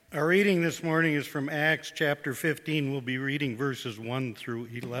Our reading this morning is from Acts chapter 15. We'll be reading verses 1 through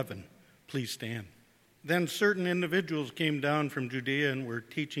 11. Please stand. Then certain individuals came down from Judea and were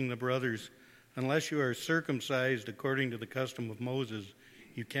teaching the brothers, unless you are circumcised according to the custom of Moses,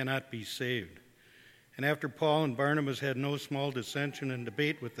 you cannot be saved. And after Paul and Barnabas had no small dissension and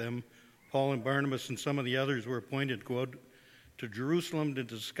debate with them, Paul and Barnabas and some of the others were appointed to go to Jerusalem to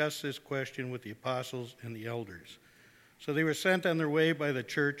discuss this question with the apostles and the elders. So they were sent on their way by the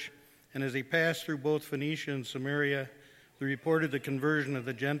church, and as they passed through both Phoenicia and Samaria, they reported the conversion of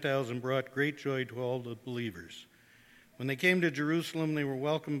the Gentiles and brought great joy to all the believers. When they came to Jerusalem, they were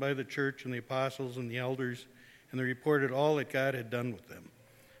welcomed by the church and the apostles and the elders, and they reported all that God had done with them.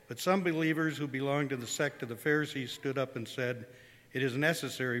 But some believers who belonged to the sect of the Pharisees stood up and said, "It is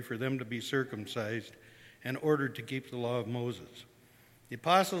necessary for them to be circumcised and ordered to keep the law of Moses." The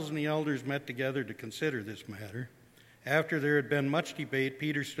apostles and the elders met together to consider this matter. After there had been much debate,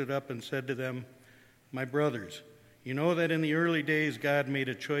 Peter stood up and said to them, "My brothers, you know that in the early days God made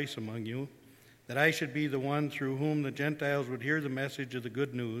a choice among you, that I should be the one through whom the Gentiles would hear the message of the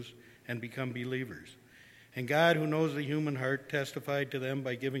good news and become believers. And God, who knows the human heart, testified to them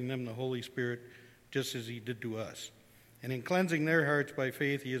by giving them the Holy Spirit, just as he did to us. And in cleansing their hearts by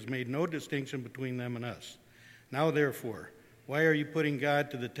faith, he has made no distinction between them and us. Now therefore, why are you putting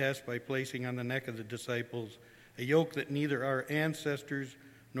God to the test by placing on the neck of the disciples a yoke that neither our ancestors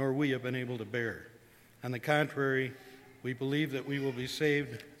nor we have been able to bear? On the contrary, we believe that we will be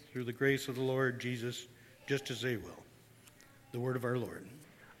saved through the grace of the Lord Jesus, just as they will." The word of our Lord.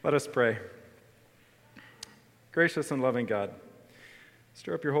 Let us pray. Gracious and loving God,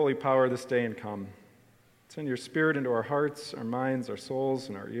 stir up your holy power this day and come. Send your Spirit into our hearts, our minds, our souls,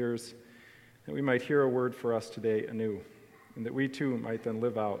 and our ears, that we might hear a word for us today anew, and that we too might then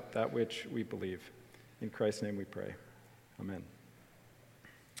live out that which we believe. In Christ's name we pray. Amen.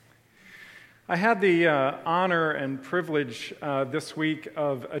 I had the honor and privilege this week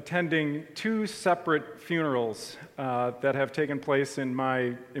of attending two separate funerals that have taken place in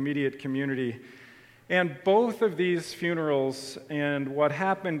my immediate community. And both of these funerals and what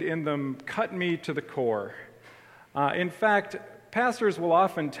happened in them cut me to the core. In fact, pastors will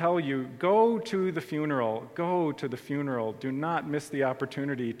often tell you, go to the funeral, go to the funeral. Do not miss the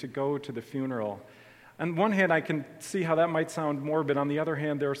opportunity to go to the funeral. On one hand, I can see how that might sound morbid. On the other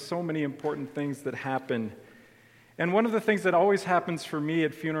hand, there are so many important things that happen. And one of the things that always happens for me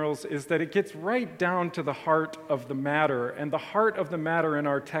at funerals is that it gets right down to the heart of the matter. And the heart of the matter in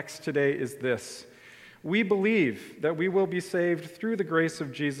our text today is this: we believe that we will be saved through the grace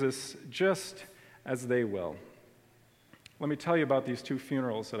of Jesus, just as they will. Let me tell you about these two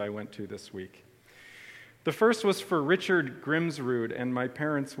funerals that I went to this week. The first was for Richard Grimsrud, and my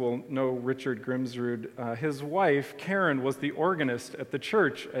parents will know Richard Grimsrud. His wife, Karen, was the organist at the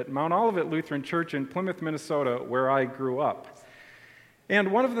church at Mount Olivet Lutheran Church in Plymouth, Minnesota, where I grew up.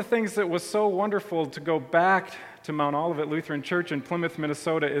 And one of the things that was so wonderful to go back to Mount Olivet Lutheran Church in Plymouth,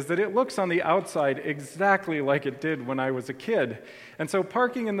 Minnesota, is that it looks on the outside exactly like it did when I was a kid. And so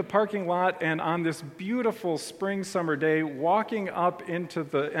parking in the parking lot and on this beautiful spring summer day, walking up into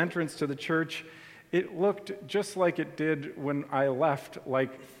the entrance to the church, it looked just like it did when I left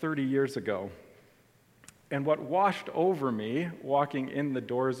like 30 years ago. And what washed over me, walking in the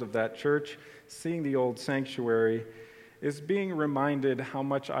doors of that church, seeing the old sanctuary, is being reminded how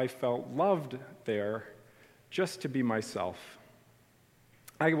much I felt loved there just to be myself.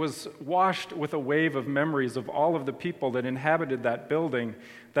 I was washed with a wave of memories of all of the people that inhabited that building,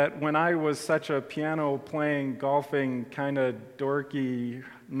 that when I was such a piano-playing, golfing, kind of dorky,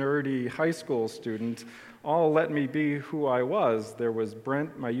 nerdy high school student, all let me be who I was. There was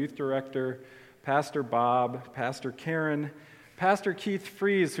Brent, my youth director, Pastor Bob, Pastor Karen, Pastor Keith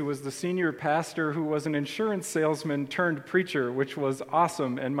Fries, who was the senior pastor, who was an insurance salesman turned preacher, which was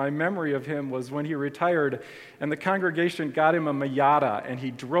awesome. And my memory of him was when he retired and the congregation got him a Miata, and he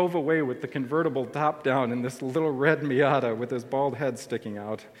drove away with the convertible top down in this little red Miata with his bald head sticking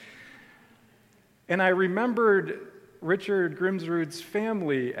out. And I remembered Richard Grimsrud's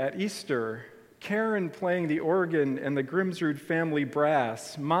family at Easter, Karen playing the organ and the Grimsrud family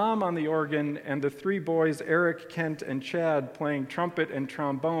brass, Mom on the organ, and the three boys, Eric, Kent, and Chad, playing trumpet and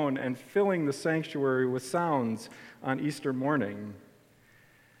trombone and filling the sanctuary with sounds on Easter morning.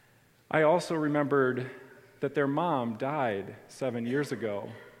 I also remembered that their mom died 7 years ago,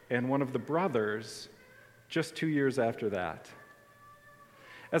 and one of the brothers just 2 years after that.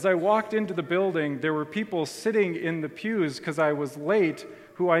 As I walked into the building, there were people sitting in the pews because I was late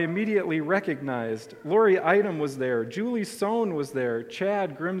who I immediately recognized. Lori Idem was there, Julie Sohn was there,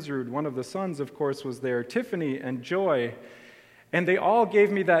 Chad Grimsrud, one of the sons, of course, was there, Tiffany and Joy. And they all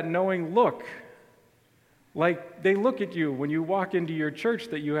gave me that knowing look, like they look at you when you walk into your church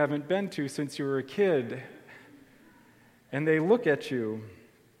that you haven't been to since you were a kid. And they look at you.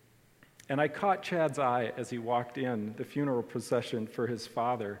 And I caught Chad's eye as he walked in the funeral procession for his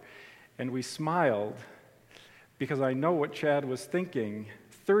father. And we smiled because I know what Chad was thinking.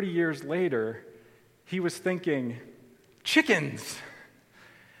 30 years later, he was thinking, chickens!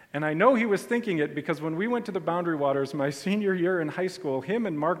 And I know he was thinking it because when we went to the Boundary Waters my senior year in high school, him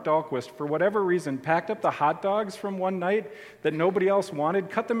and Mark Dahlquist, for whatever reason, packed up the hot dogs from one night that nobody else wanted,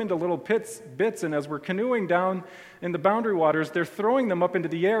 cut them into little bits, and as we're canoeing down in the Boundary Waters, they're throwing them up into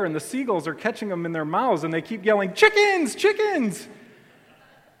the air, and the seagulls are catching them in their mouths, and they keep yelling, chickens, chickens!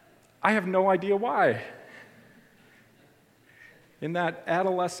 I have no idea why. In that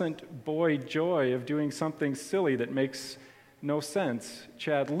adolescent boy joy of doing something silly that makes no sense,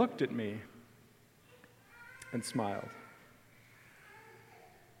 Chad looked at me and smiled.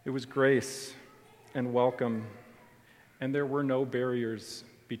 It was grace and welcome, and there were no barriers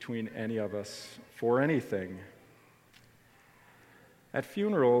between any of us for anything. At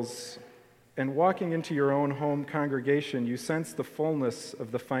funerals and walking into your own home congregation, you sense the fullness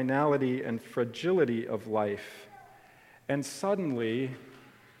of the finality and fragility of life, and suddenly,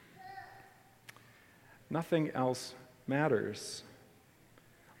 nothing else matters.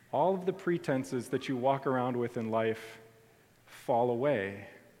 All of the pretenses that you walk around with in life fall away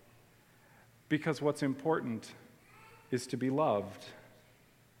because what's important is to be loved.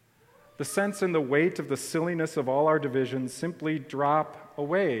 The sense and the weight of the silliness of all our divisions simply drop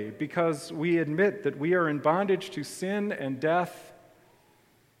away because we admit that we are in bondage to sin and death,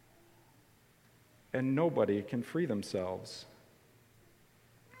 and nobody can free themselves.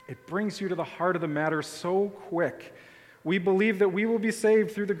 It brings you to the heart of the matter so quick. We believe that we will be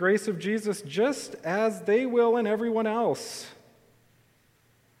saved through the grace of Jesus just as they will and everyone else.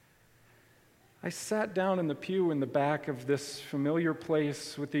 I sat down in the pew in the back of this familiar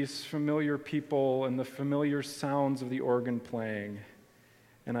place with these familiar people and the familiar sounds of the organ playing,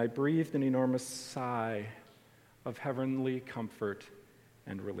 and I breathed an enormous sigh of heavenly comfort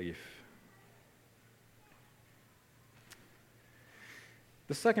and relief.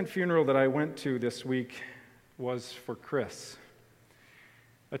 The second funeral that I went to this week was for Chris,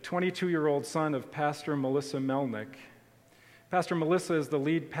 a 22-year-old son of Pastor Melissa Melnick. Pastor Melissa is the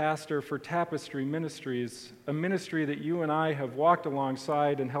lead pastor for Tapestry Ministries, a ministry that you and I have walked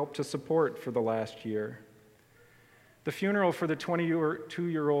alongside and helped to support for the last year. The funeral for the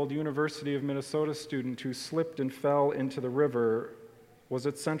 22-year-old University of Minnesota student who slipped and fell into the river was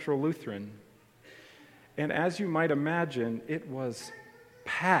at Central Lutheran. And as you might imagine, it was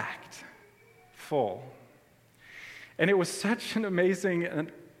packed full. And it was such an amazing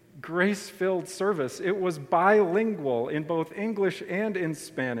and grace-filled service. It was bilingual in both English and in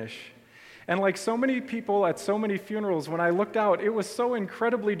Spanish. And like so many people at so many funerals, when I looked out, it was so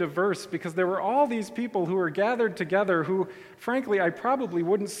incredibly diverse because there were all these people who were gathered together who, frankly, I probably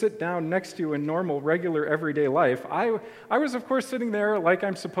wouldn't sit down next to in normal, regular, everyday life. I was, of course, sitting there like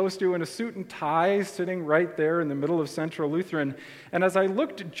I'm supposed to in a suit and tie, sitting right there in the middle of Central Lutheran. And as I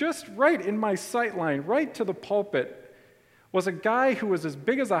looked just right in my sight line, right to the pulpit, was a guy who was as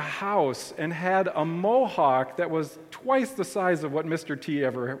big as a house and had a mohawk that was twice the size of what Mr. T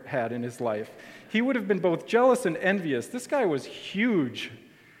ever had in his life. He would have been both jealous and envious. This guy was huge.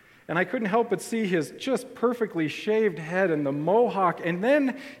 And I couldn't help but see his just perfectly shaved head and the mohawk. And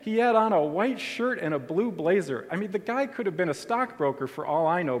then he had on a white shirt and a blue blazer. I mean, the guy could have been a stockbroker for all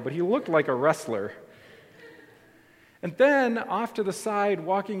I know, but he looked like a wrestler. And then, off to the side,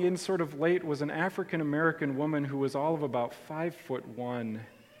 walking in sort of late, was an African-American woman who was all of about 5'1"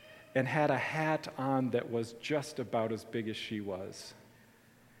 and had a hat on that was just about as big as she was.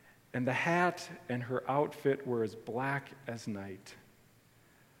 And the hat and her outfit were as black as night.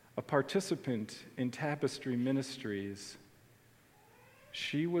 A participant in Tapestry Ministries,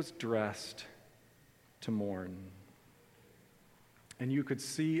 she was dressed to mourn. And you could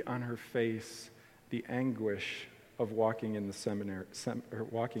see on her face the anguish of walking in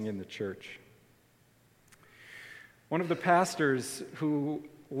the church. One of the pastors who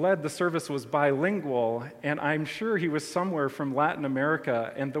led the service was bilingual, and I'm sure he was somewhere from Latin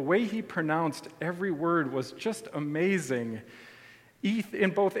America, and the way he pronounced every word was just amazing. In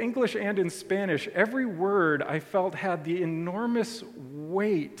both English and in Spanish, every word I felt had the enormous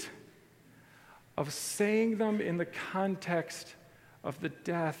weight of saying them in the context of the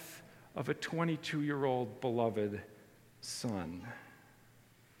death of a 22-year-old beloved son.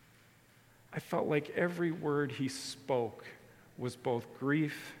 I felt like every word he spoke was both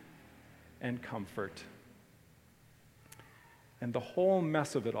grief and comfort. And the whole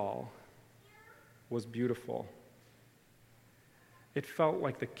mess of it all was beautiful. It felt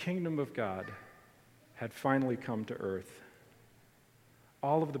like the kingdom of God had finally come to earth.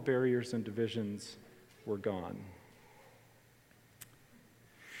 All of the barriers and divisions were gone.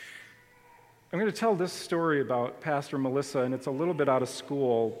 I'm going to tell this story about Pastor Melissa, and it's a little bit out of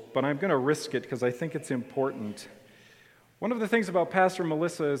school, but I'm going to risk it because I think it's important. One of the things about Pastor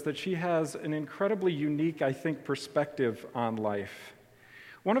Melissa is that she has an incredibly unique, I think, perspective on life.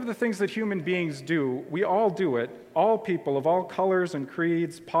 One of the things that human beings do, we all do it, all people of all colors and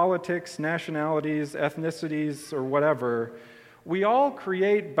creeds, politics, nationalities, ethnicities, or whatever, we all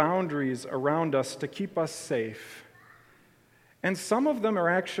create boundaries around us to keep us safe. And some of them are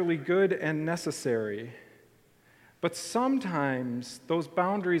actually good and necessary. But sometimes those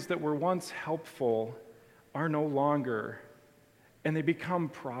boundaries that were once helpful are no longer, and they become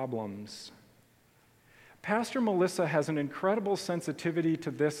problems. Pastor Melissa has an incredible sensitivity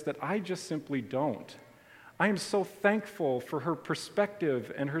to this that I just simply don't. I am so thankful for her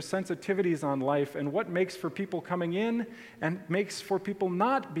perspective and her sensitivities on life and what makes for people coming in and makes for people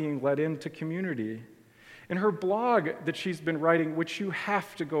not being let into community. In her blog that she's been writing, which you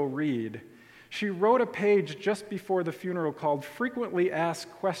have to go read, she wrote a page just before the funeral called Frequently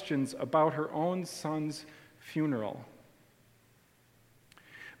Asked Questions about her own son's funeral.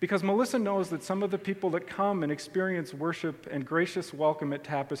 Because Melissa knows that some of the people that come and experience worship and gracious welcome at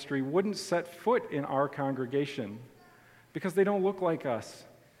Tapestry wouldn't set foot in our congregation because they don't look like us,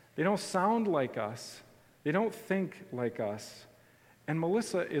 they don't sound like us, they don't think like us. And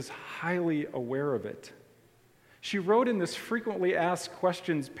Melissa is highly aware of it. She wrote in this frequently asked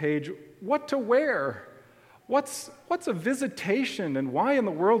questions page, what to wear? What's a visitation, and why in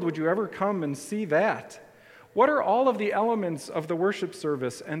the world would you ever come and see that? What are all of the elements of the worship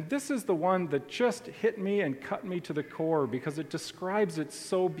service? And this is the one that just hit me and cut me to the core because it describes it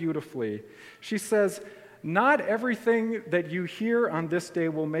so beautifully. She says, not everything that you hear on this day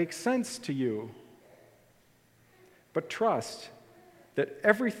will make sense to you, but trust that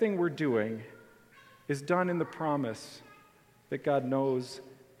everything we're doing is done in the promise that God knows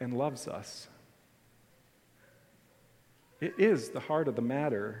and loves us. It is the heart of the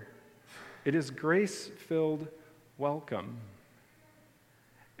matter. It is grace-filled welcome.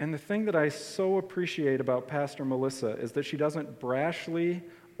 And the thing that I so appreciate about Pastor Melissa is that she doesn't brashly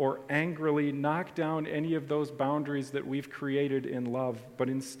or angrily knock down any of those boundaries that we've created in love, but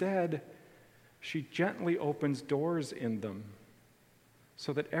instead, she gently opens doors in them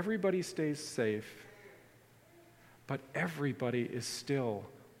so that everybody stays safe, but everybody is still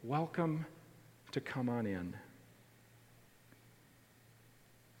welcome to come on in.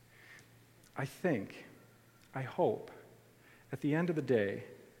 I hope, at the end of the day,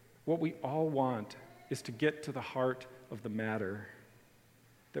 what we all want is to get to the heart of the matter,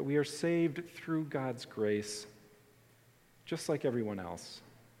 that we are saved through God's grace, just like everyone else.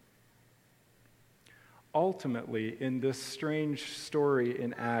 Ultimately, in this strange story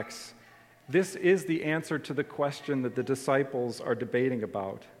in Acts, this is the answer to the question that the disciples are debating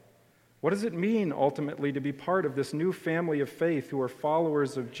about. What does it mean, ultimately, to be part of this new family of faith who are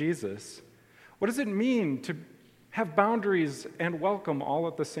followers of Jesus? What does it mean to have boundaries and welcome all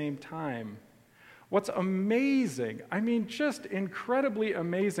at the same time? What's amazing, just incredibly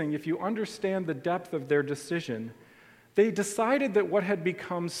amazing if you understand the depth of their decision, they decided that what had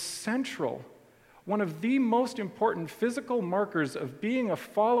become central, one of the most important physical markers of being a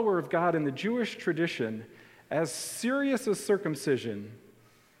follower of God in the Jewish tradition, as serious as circumcision,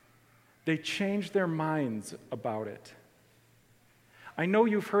 they changed their minds about it. I know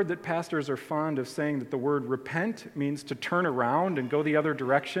you've heard that pastors are fond of saying that the word repent means to turn around and go the other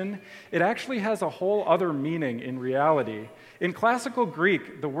direction. It actually has a whole other meaning in reality. In classical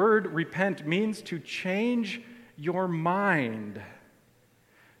Greek, the word repent means to change your mind.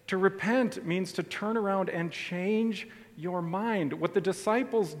 To repent means to turn around and change your mind. What the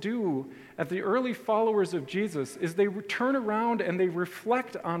disciples do as the early followers of Jesus is they turn around and they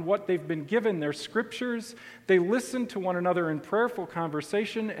reflect on what they've been given, their scriptures. They listen to one another in prayerful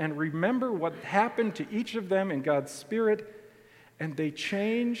conversation and remember what happened to each of them in God's Spirit, and they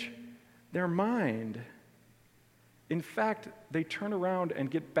change their mind. In fact, they turn around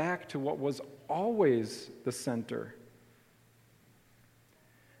and get back to what was always the center.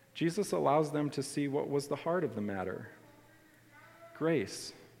 Jesus allows them to see what was the heart of the matter: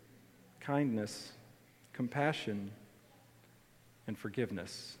 grace, kindness, compassion, and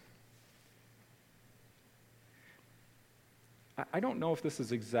forgiveness. I don't know if this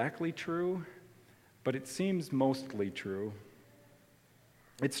is exactly true, but it seems mostly true.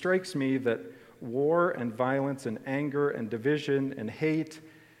 It strikes me that war and violence and anger and division and hate,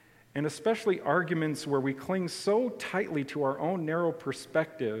 and especially arguments where we cling so tightly to our own narrow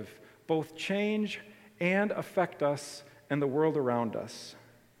perspective, both change and affect us and the world around us.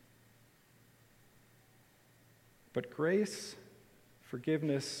 But grace,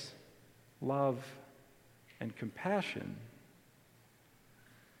 forgiveness, love, and compassion,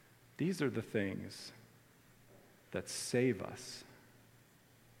 these are the things that save us.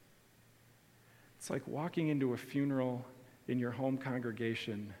 It's like walking into a funeral in your home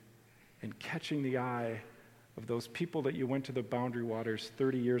congregation and catching the eye of those people that you went to the Boundary Waters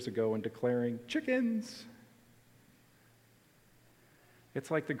 30 years ago and declaring, "Chickens!" It's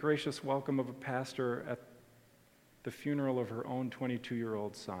like the gracious welcome of a pastor at the funeral of her own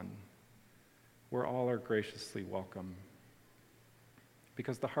 22-year-old son, where all are graciously welcome.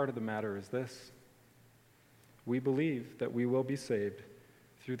 Because the heart of the matter is this: we believe that we will be saved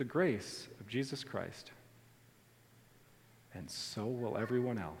through the grace of Jesus Christ, and so will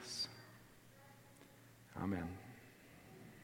everyone else. Amen.